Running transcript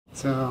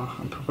So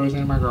I'm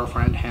proposing to my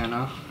girlfriend,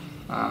 Hannah.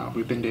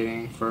 We've been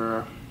dating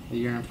for a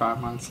year and 5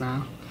 months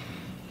now.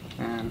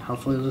 And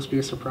hopefully it'll just be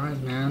a surprise,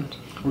 man.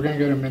 We're gonna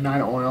go to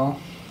Midnight Oil.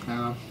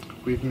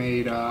 We've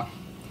made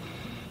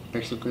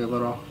basically a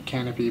little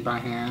canopy by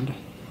hand.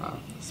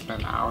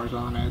 Spent hours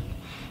on it.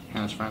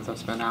 Hannah's friends have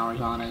spent hours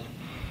on it.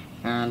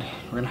 And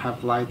we're gonna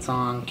have lights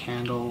on,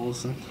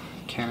 candles, and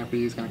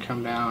canopy is gonna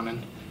come down,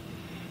 and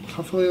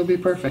hopefully it'll be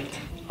perfect.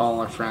 All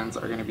our friends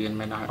are gonna be in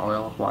Midnight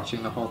Oil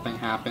watching the whole thing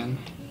happen.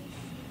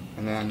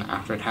 And then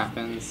after it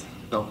happens,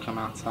 they'll come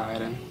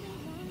outside and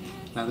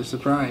another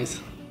surprise.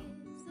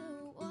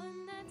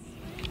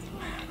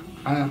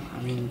 I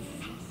mean,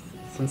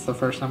 since the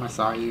first time I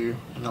saw you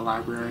in the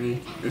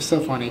library, it was so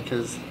funny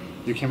because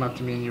you came up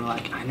to me and you were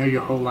like, I know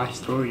your whole life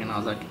story, and I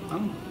was like,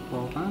 oh,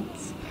 well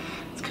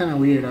it's kind of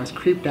weird. I was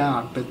creeped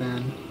out, but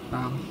then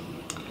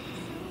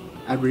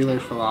at Relay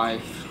for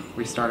Life,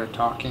 we started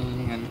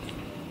talking and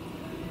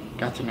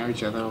got to know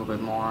each other a little bit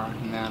more,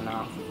 and then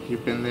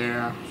you've been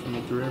there for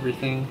me through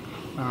everything.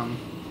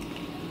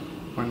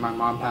 When my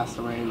mom passed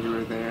away, you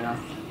were there.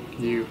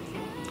 You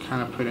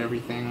kind of put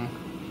everything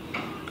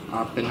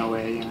up and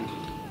away and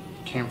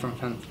came from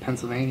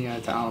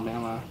Pennsylvania to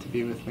Alabama to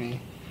be with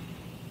me,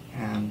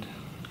 and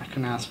I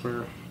couldn't ask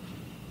for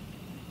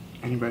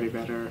anybody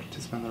better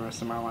to spend the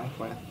rest of my life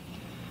with.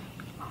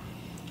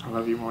 I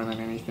love you more than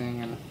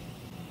anything, and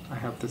I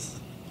hope this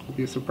will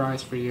be a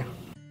surprise for you.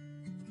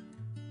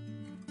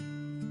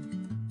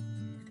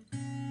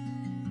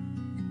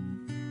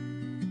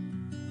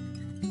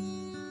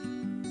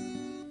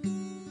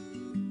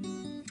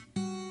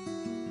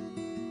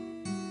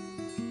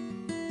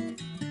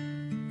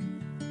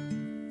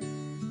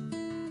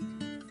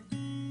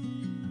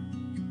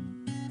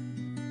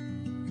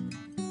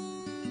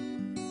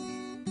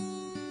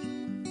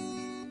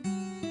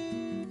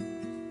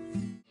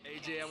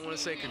 I want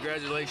to say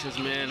congratulations,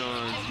 man,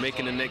 on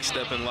making the next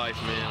step in life,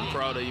 man. I'm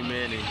proud of you,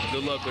 man, and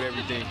good luck with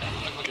everything.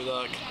 Good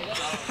luck.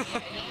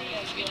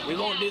 We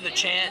won't do the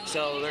chant,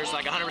 so there's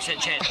like a 100%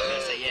 chance we're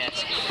gonna say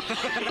yes.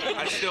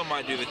 I still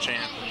might do the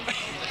chant.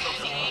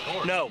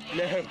 No.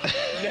 No.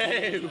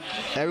 No.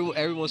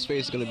 Everyone's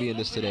face is gonna be in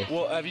this today.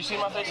 Well, have you seen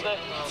my face today?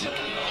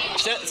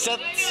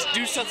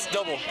 Seth's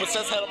double. Put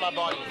Seth's head on my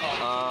body.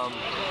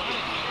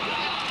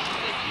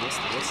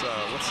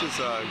 What's his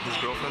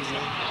girlfriend's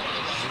name?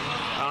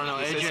 I don't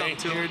know,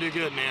 AJ, you're gonna do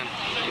good, man.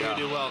 You're gonna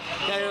do well.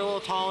 Yeah, you're a little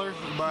taller,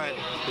 but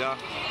yeah,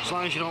 as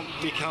long as you don't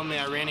become the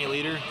Iranian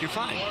leader, you're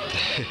fine.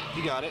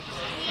 You got it.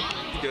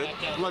 You good.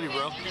 Love you,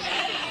 bro.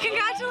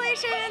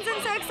 Congratulations,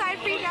 I'm so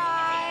excited for you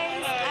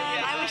guys.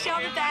 I wish you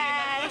all the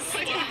best.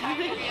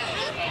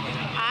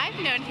 I've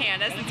known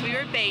Hannah since we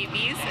were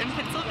babies in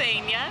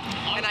Pennsylvania,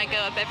 and I go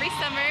up every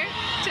summer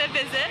to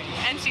visit,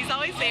 and she's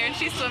always there, and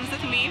she swims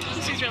with me.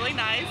 She's really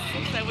nice,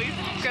 so we've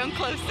grown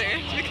closer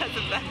because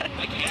of that.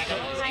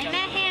 I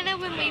met Hannah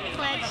when we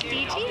pledged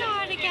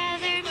DTR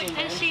together,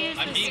 and she is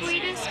the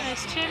sweetest,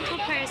 most gentle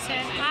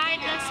person. I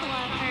just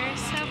love her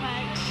so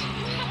much.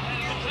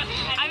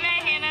 I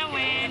met Hannah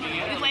when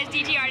we pledged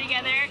DTR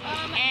together,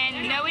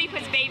 and nobody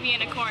puts baby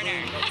in a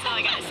corner. That's all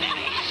I gotta say.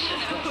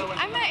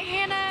 I met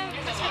Hannah,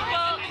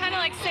 well, kind of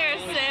like Sarah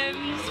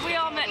Sims. We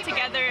all met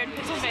together in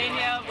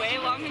Pennsylvania way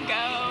long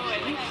ago,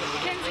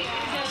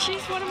 and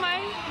she's one of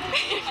my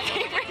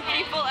favorite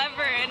people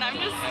ever, and I'm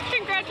just,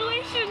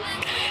 congratulations.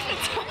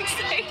 It's so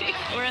exciting.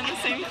 We're in the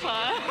same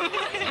club,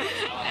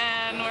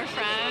 and we're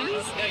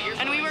friends,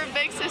 and we were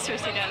big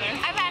sisters together.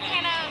 I met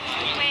Hannah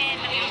when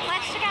we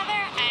pledged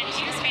together, and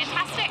she was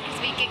fantastic because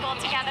we giggled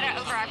together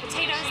over our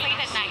potatoes late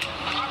at night.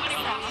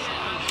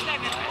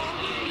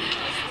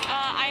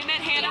 I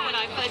met Hannah when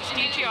I pledged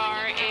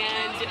DTR,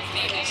 and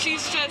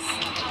she's just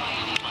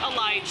a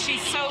light.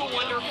 She's so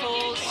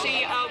wonderful.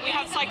 We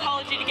have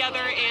psychology together,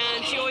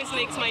 and she always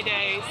makes my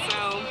day,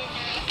 so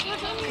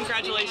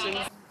congratulations.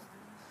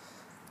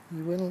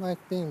 You wouldn't like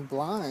being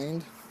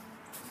blind.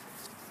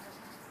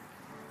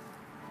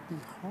 It'd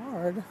be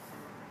hard.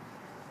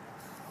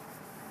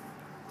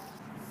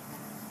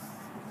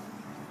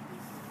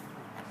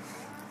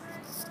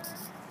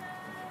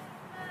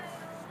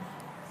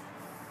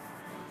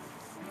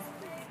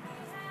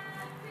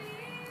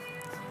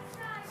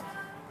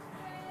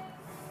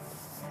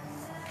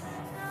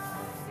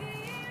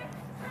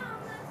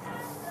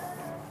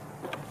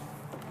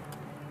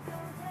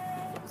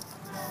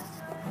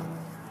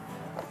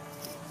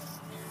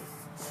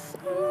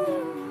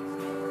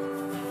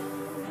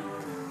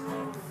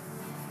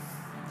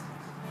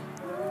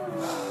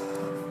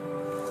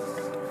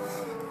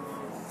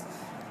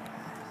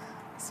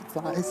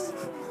 Supplies.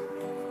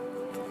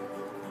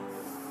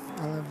 I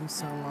love you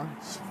so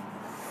much.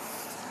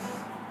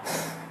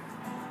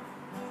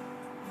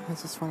 I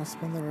just want to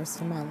spend the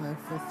rest of my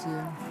life with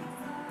you.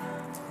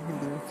 I'll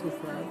be with you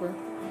forever.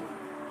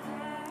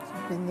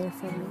 You've been there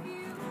for me.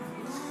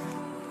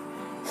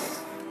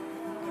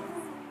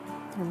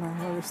 Through my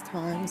hardest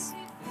times.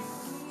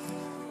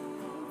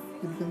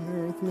 You've been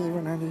there with me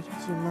when I needed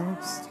you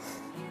most.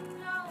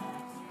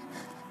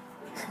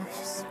 I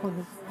just want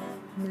to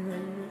marry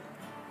you.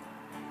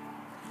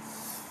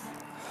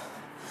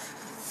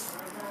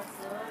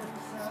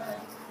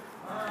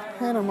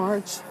 Hannah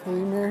March, will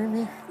you marry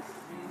me?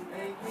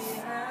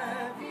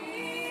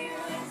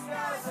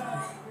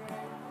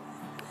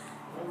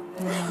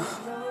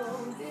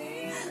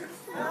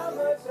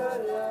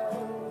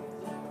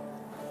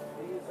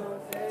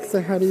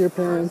 Say hi to your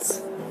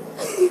parents.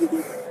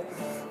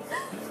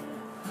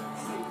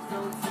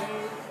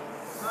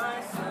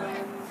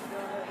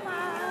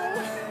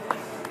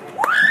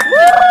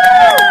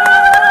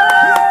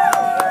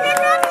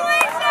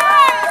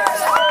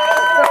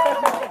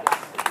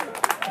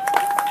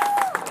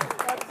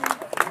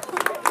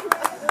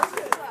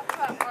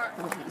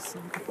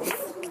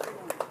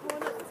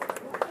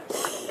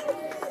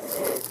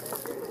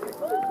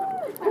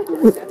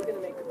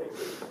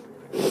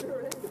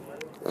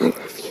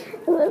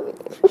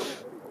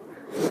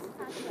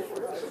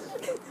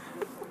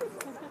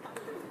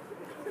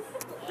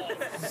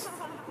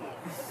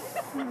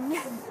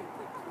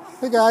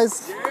 Hey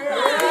guys.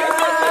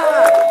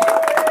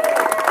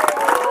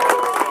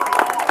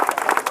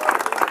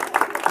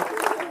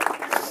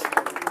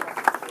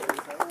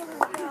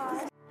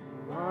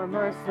 You're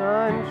my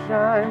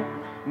sunshine,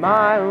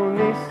 my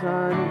only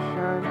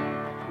sunshine.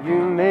 You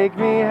make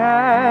me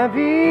happy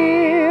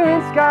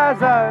when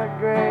skies are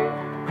gray.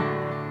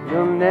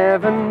 You'll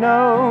never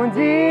know,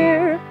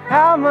 dear,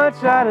 how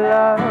much I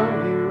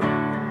love you.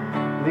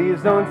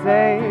 Please don't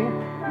take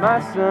my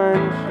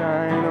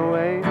sunshine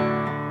away.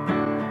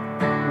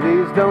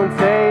 Please don't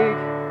take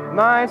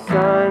my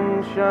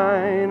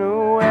sunshine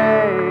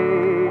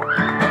away.